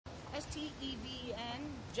Steven,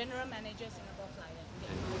 General Manager Singapore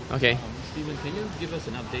Flyer. Okay. Steven, can you give us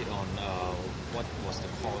an update on what was the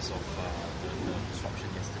cause of the disruption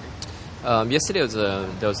yesterday? Yesterday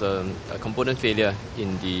there was a component failure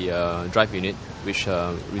in the drive unit, which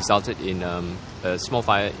resulted in a small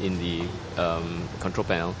fire in the control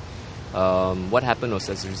panel. What happened was,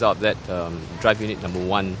 as a result of that, drive unit number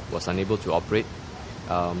 1 was unable to operate,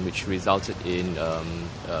 which resulted in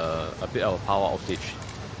a bit of a power outage.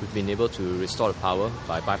 We've been able to restore the power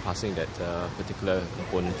by bypassing that particular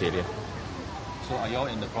component failure. So are you all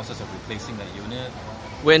in the process of replacing that unit?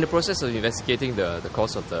 We're in the process of investigating the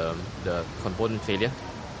cause of the component failure,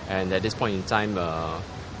 and at this point in time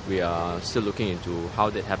we are still looking into how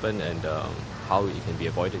that happened and how it can be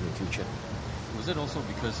avoided in future. Was it also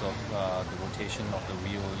because of the rotation of the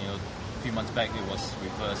wheel? A few months back it was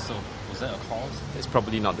reversed, so was that a cause? It's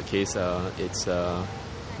probably not the case.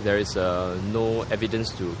 There is no evidence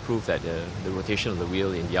to prove that the rotation of the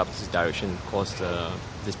wheel in the opposite direction caused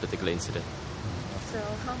this particular incident. So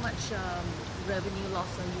how much revenue loss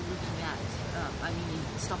are you looking at?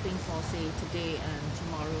 Stopping for, say, today and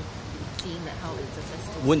tomorrow, seeing that how it's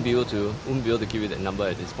affected? Wouldn't be able to give you that number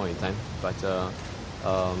at this point in time, but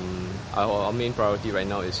our main priority right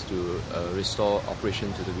now is to restore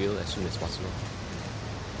operation to the wheel as soon as possible.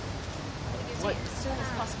 As soon as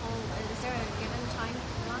possible, is there a given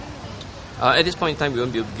timeline? At this point in time, we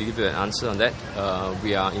won't be able to give you an answer on that.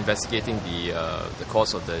 We are investigating the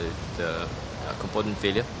cause of the component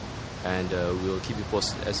failure, and we will keep you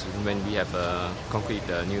posted as when we have concrete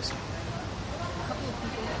news. A couple of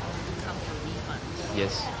people have come for refunds.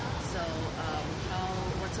 Yes. So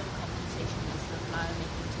what sort of compensation is the flyer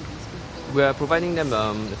making to these people? We are providing them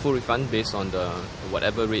a full refund based on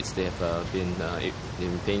whatever rates they have been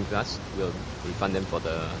paying to us. We'll refund them for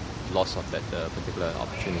the loss of that particular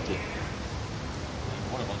opportunity.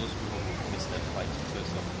 What about those people who missed their flights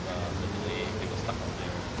because of the delay? They were stuck out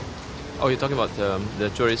there. Oh, you're talking about the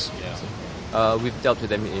tourists? Yeah. We've dealt with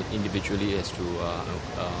them individually as to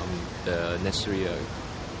the necessary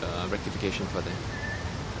rectification for them.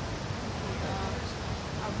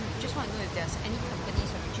 I just want to know if there's any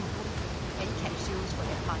companies who actually book any capsules for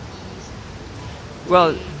their parties.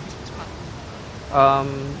 Well, Christmas party.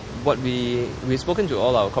 what we've spoken to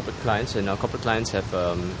all our corporate clients, and our corporate clients have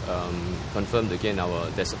confirmed again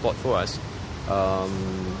their support for us.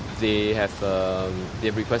 They have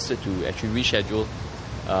requested to actually reschedule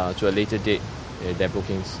to a later date their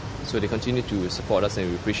bookings. So they continue to support us, and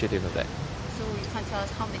we're appreciative of that. So you can't tell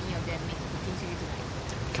us how many of them make bookings for you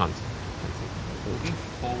tonight? Can't. Looking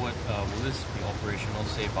forward, will this be operational,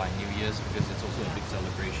 say, by New Year's? Because it's also a big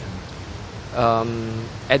celebration.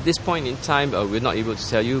 At this point in time, we're not able to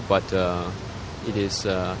tell you, but it is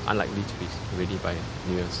unlikely to be ready by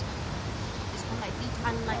New Year's. It's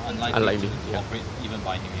Unlikely to yeah. operate even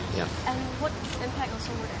by New Year's. Yeah. And what impact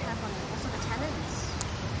also would it have on also the tenants?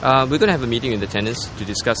 We're going to have a meeting with the tenants to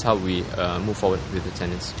discuss how we move forward with the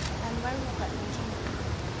tenants. And when will that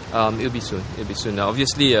meeting? It'll be soon. Now,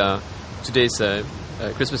 obviously, today's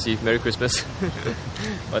Christmas Eve. Merry Christmas.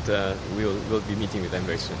 But we'll be meeting with them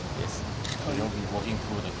very soon. Yes. So you'll be working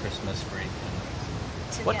through the Christmas break.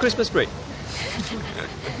 What Christmas break?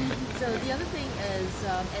 So the other thing is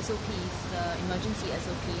SOPs, emergency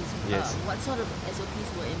SOPs. Yes. What sort of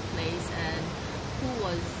SOPs were in place, and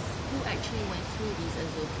who actually went through these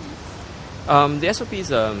SOPs? The SOP is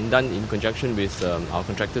done in conjunction with our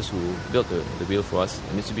contractors who built the wheel for us,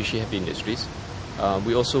 Mitsubishi Heavy Industries.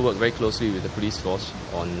 We also work very closely with the police force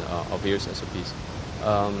on our various SOPs.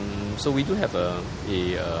 So we do have a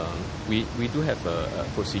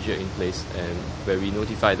procedure in place, and where we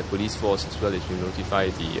notify the police force as well as we notify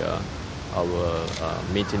our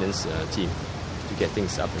maintenance team to get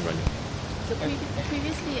things up and running. So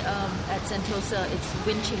previously at Sentosa, it's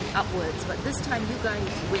winching upwards, but this time you guys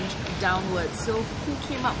winch downwards. So who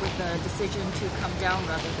came up with the decision to come down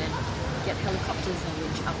rather than get helicopters and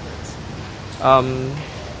winch upwards?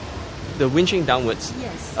 The winching downwards.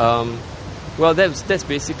 Yes. Well, that's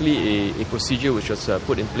basically a procedure which was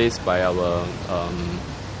put in place by our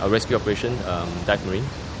rescue operation, Dive Marine,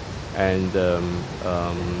 and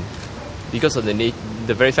because of the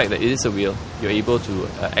very fact that it is a wheel, you're able to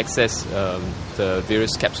access the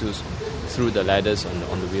various capsules through the ladders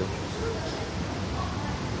on the wheel.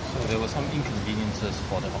 So there were some inconveniences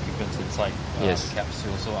for the occupants inside Yes. the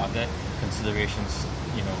capsule. So are there considerations,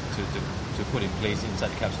 to put in place inside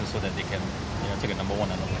the capsule so that they can, take a number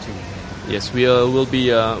 1 and number 2? Yes, we'll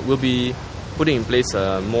be putting in place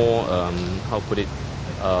more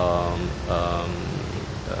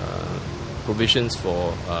provisions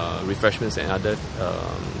for refreshments and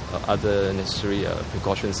other necessary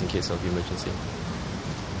precautions in case of emergency.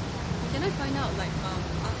 Can I find out, like,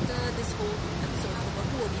 after this whole episode is over,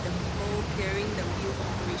 who will be the people clearing the wheel for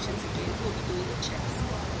operations again? Who will be doing the checks?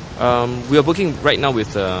 We are working right now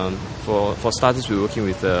with, for starters, we're working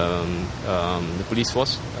with the police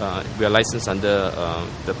force. We are licensed under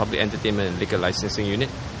the Public Entertainment and Liquor Licensing Unit,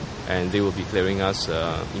 and they will be clearing us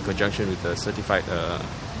in conjunction with the Certified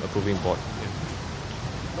Approving Board.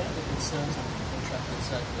 One of the concerns on the contractor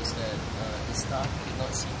side was that the staff did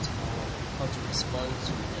not seem to know how to respond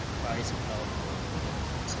to the cries about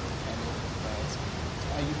sort of panic cries.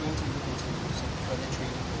 Are you going to look into some further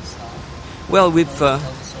training for the staff? Well, we've handle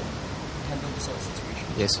this sort of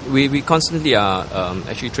situation? Yes, we constantly are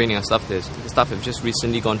actually training our staff. The staff have just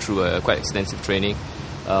recently gone through a quite extensive training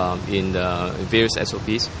in various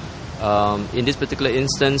SOPs. In this particular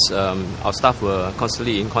instance, our staff were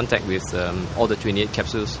constantly in contact with all the 28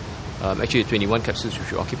 capsules, actually 21 capsules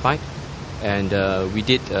which we occupied, and we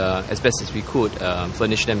did as best as we could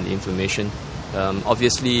furnish them the information.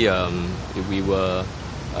 Obviously, we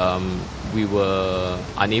were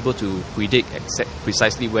unable to predict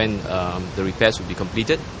precisely when the repairs would be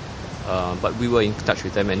completed, but we were in touch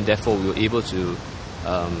with them, and therefore we were able to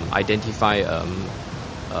identify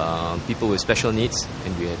people with special needs,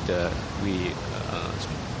 and we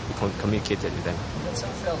communicated with them. But some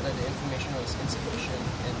felt that the information was insufficient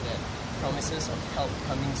and that promises of help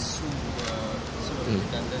coming soon were sort of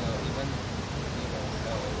redundant or even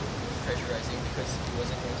pressurizing because it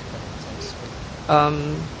wasn't going to come anytime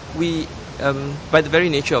soon. By the very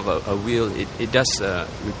nature of a wheel, it does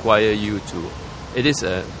require you to. It is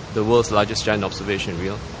the world's largest giant observation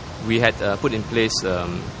wheel. We had put in place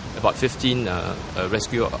about 15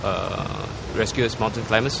 rescuers, mountain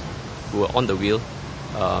climbers, who were on the wheel,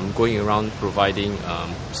 going around providing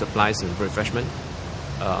supplies and refreshment.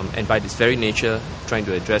 And by this very nature, trying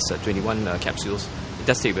to address 21 capsules, it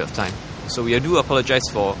does take a bit of time. So we do apologize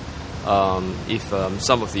for if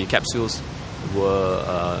some of the capsules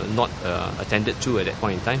were not attended to at that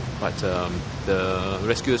point in time, but the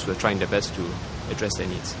rescuers were trying their best to address their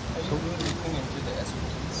needs. Are you looking into the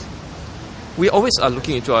SOPs? We always are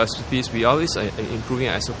looking into our SOPs. We always are improving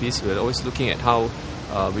our SOPs. We're always looking at how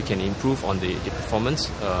we can improve on the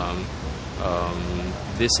performance.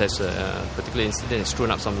 This has a particular incident has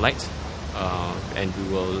thrown up some light, and we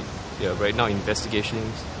will right now investigating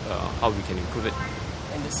how we can improve it.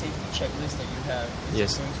 And the safety checklist that you have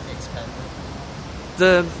is going to be expanded?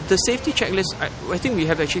 The safety checklist, I think we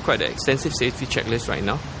have actually quite an extensive safety checklist right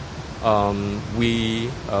now. We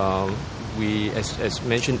as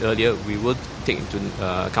mentioned earlier, we will take into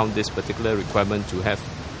account this particular requirement to have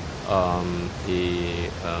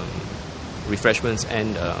refreshments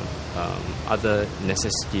and other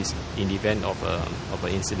necessities in the event of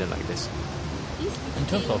an incident like this. In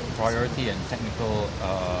terms of priority and technical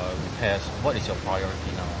repairs, what is your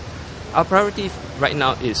priority now? Our priority right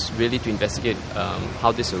now is really to investigate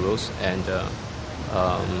how this arose and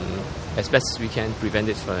as best as we can prevent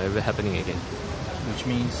it from ever happening again. Which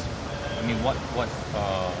means, I mean, what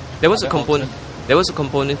there was a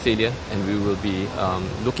component failure, and we will be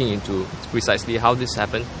looking into precisely how this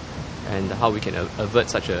happened and how we can avert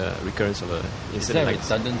such a recurrence of an incident like this. Is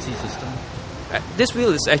there a redundancy system? This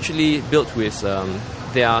wheel is actually built with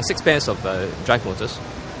there are 6 pairs of drive motors,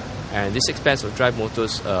 and these 6 pairs of drive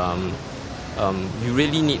motors you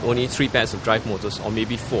really need only 3 pairs of drive motors, or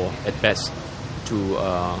maybe 4 at best, to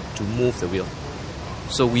move the wheel.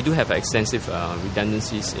 So we do have extensive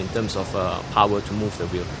redundancies in terms of power to move the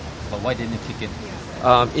wheel. But why didn't it kick in?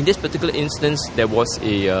 In this particular instance, there was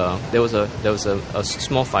a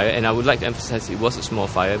small fire, and I would like to emphasize it was a small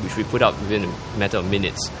fire which we put out within a matter of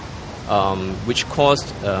minutes, which caused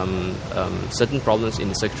certain problems in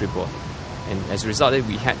the circuitry board, and as a result,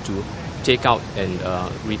 we had to take out and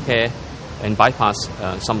repair and bypass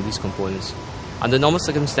some of these components. Under normal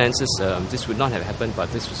circumstances, this would not have happened,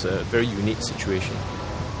 but this was a very unique situation.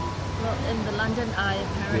 Well, in the London Eye,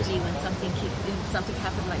 apparently, when something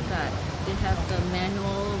happened like that, they have the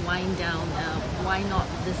manual wind down. Why not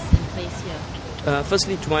this in place here?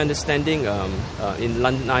 Firstly, to my understanding, in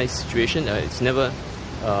London Eye situation, it's never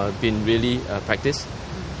been really practiced.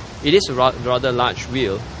 It is a rather large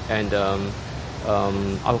wheel, and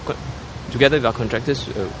together with our contractors,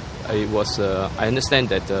 I understand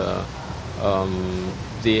that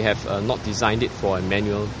they have not designed it for a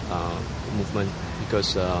manual movement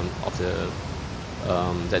because of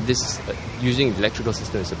that this using the electrical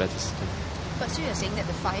system is a better system. But so you're saying that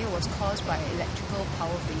the fire was caused by electrical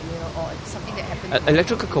power failure or something that happened? An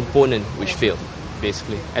electrical component which failed,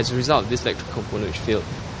 basically. As a result of this electrical component which failed,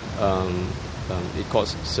 it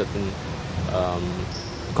caused certain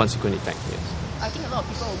consequent effect. Yes. I think a lot of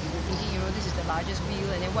people will be thinking, this is the largest wheel,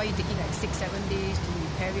 and then why are you taking like 6-7 days to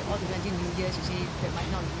repair it all the way until New Year's? You say that might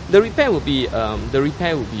not be. The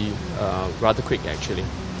repair will be rather quick actually.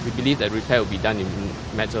 We believe that repair will be done in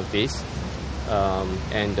a matter of days,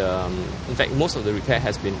 and in fact most of the repair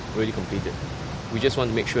has been already completed. We just want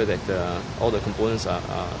to make sure that all the components are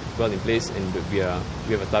well in place, and we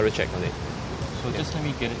have a thorough check on it. So just let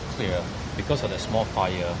me get it clear. Because of the small fire,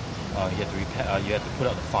 you had to repair. You had to put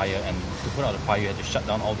out the fire, and to put out the fire, you had to shut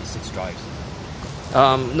down all the 6 drives.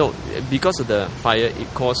 No, because of the fire,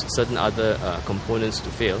 it caused certain other components to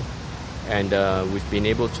fail, and we've been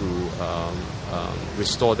able to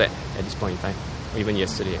restore that at this point in time, or even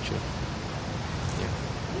yesterday actually. Yeah.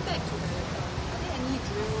 Going back to are there any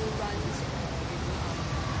drill runs or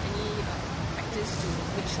any practice to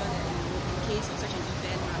make sure that in case of such an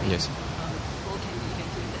event, right? Yes. People can be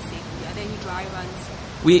evacuated safely. Are there any dry runs?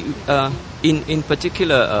 We, in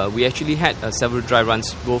particular, we actually had several dry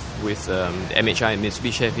runs, both with the MHI and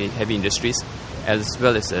Mitsubishi Heavy Industries, as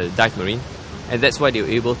well as Dive Marine, and that's why they were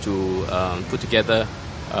able to put together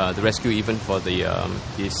the rescue even for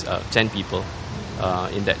these 10 people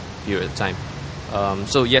in that period of time.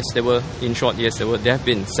 So yes, there have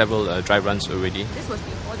been several dry runs already. This was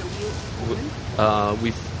before the wheel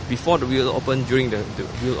opened? Before the wheel opened, during the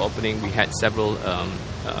wheel opening, we had several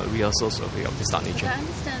rehearsals of this nature. I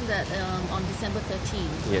understand that on December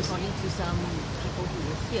 13th, yes, according to some people who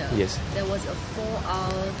were here, yes, there was a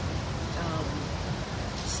 4-hour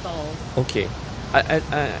stall. Okay. I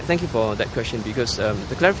thank you for that question, because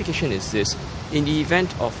the clarification is this: in the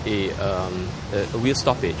event of a wheel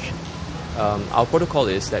stoppage, our protocol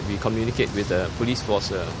is that we communicate with the police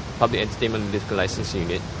force, public entertainment and liquor license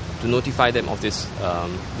unit, to notify them of this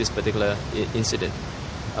particular incident.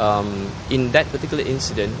 In that particular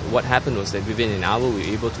incident, what happened was that within an hour we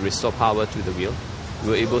were able to restore power to the wheel. We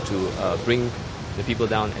were able to bring the people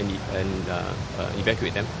down and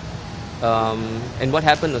evacuate them. And what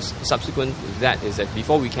happened was, subsequent to that, is that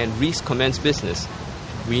before we can recommence business,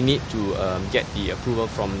 we need to get the approval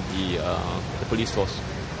from the police force.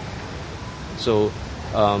 So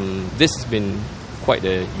this has been quite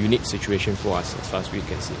a unique situation for us, as far as we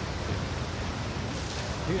can see.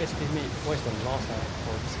 Do you estimate what is the loss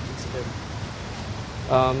for this incident?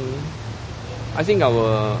 I think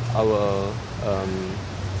our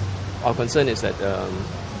concern is that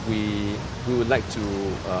we would like to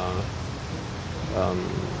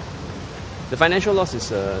the financial loss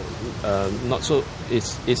is not so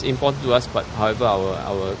is important to us, but however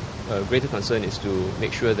our greater concern is to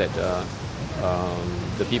make sure that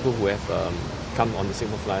the people who have come on the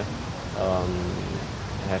Singapore Flyer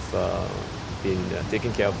have been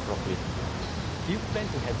taken care of properly. Do you plan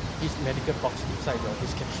to have this medical box inside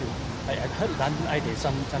this capsule? I heard London Eye there's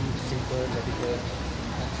some simple medical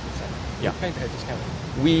box inside. Do you plan to have this kind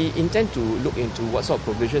of? We intend to look into what sort of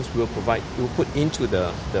provisions we'll put into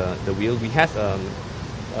the wheel. We had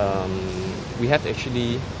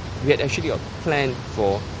actually a plan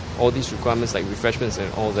for all these requirements, like refreshments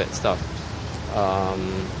and all that stuff.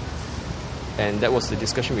 And that was the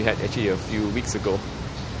discussion we had actually a few weeks ago.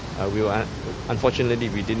 Unfortunately,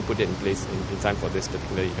 we didn't put it in place in time for this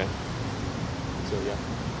particular event. So yeah,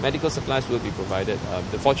 medical supplies will be provided.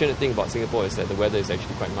 The fortunate thing about Singapore is that the weather is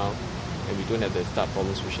actually quite mild, and we don't have the start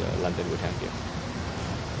problems which London would have here.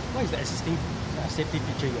 What is the existing safety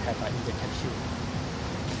feature you have in the capsule?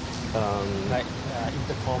 Like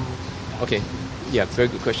intercom? Okay, yeah, very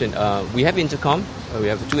good question. We have intercom. We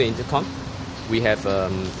have a 2-way intercom. We have a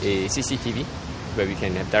CCTV where we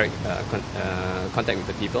can have direct contact with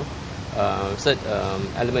the people. Third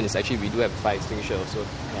element is actually we do have a fire extinguisher also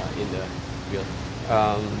in the wheel.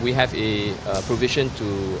 We have a provision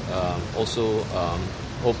to also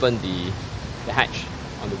open the hatch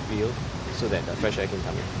on the wheel so that fresh air can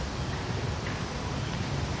come in.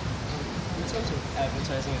 In terms of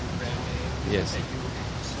advertising and branding, yes, that you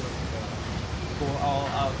sort of go all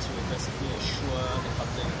out to aggressively assure the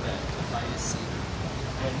public that the flyer is safe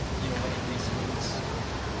when it is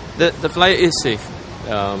used. The flyer is safe,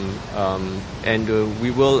 and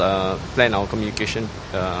we will plan our communication.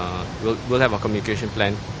 We'll have our communication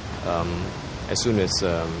plan as soon as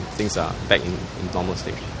things are back in normal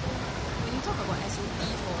stage. When you talk about SOP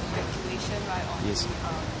for evacuation, right, of yes,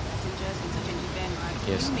 passengers in such an event, right?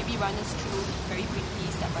 Can yes, you maybe run us through very briefly,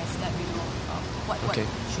 step by step, what okay,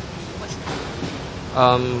 should be?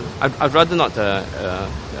 I'd rather not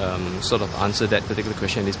sort of answer that particular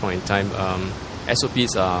question at this point in time.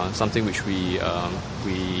 SOPs are something which we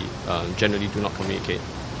generally do not communicate.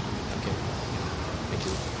 Okay, thank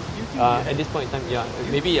you. Do you think At this point in time, yeah,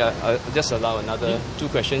 maybe just allow another 2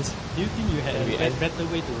 questions. Do you think you had We a end. better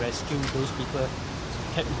way to rescue those people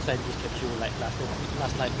kept inside this capsule like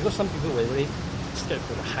last night? Because some people were very scared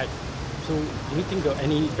for the height. So do you think of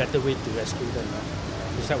any better way to rescue them?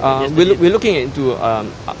 We're looking into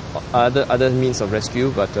other means of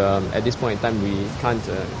rescue, but at this point in time, we can't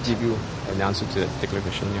give you an answer to that particular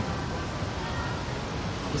question. Yeah.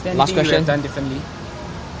 Is there Last anything you question. have done differently?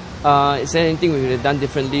 Is there anything we would have done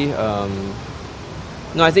differently?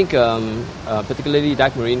 No, I think particularly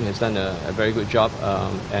Dive Marine has done a very good job,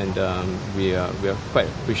 and we are quite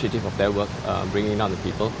appreciative of their work, bringing down the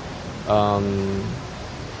people.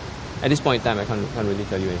 At this point in time, I can't really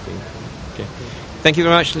tell you anything. Okay. Thank you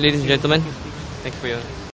very much, ladies and gentlemen. Thank you for your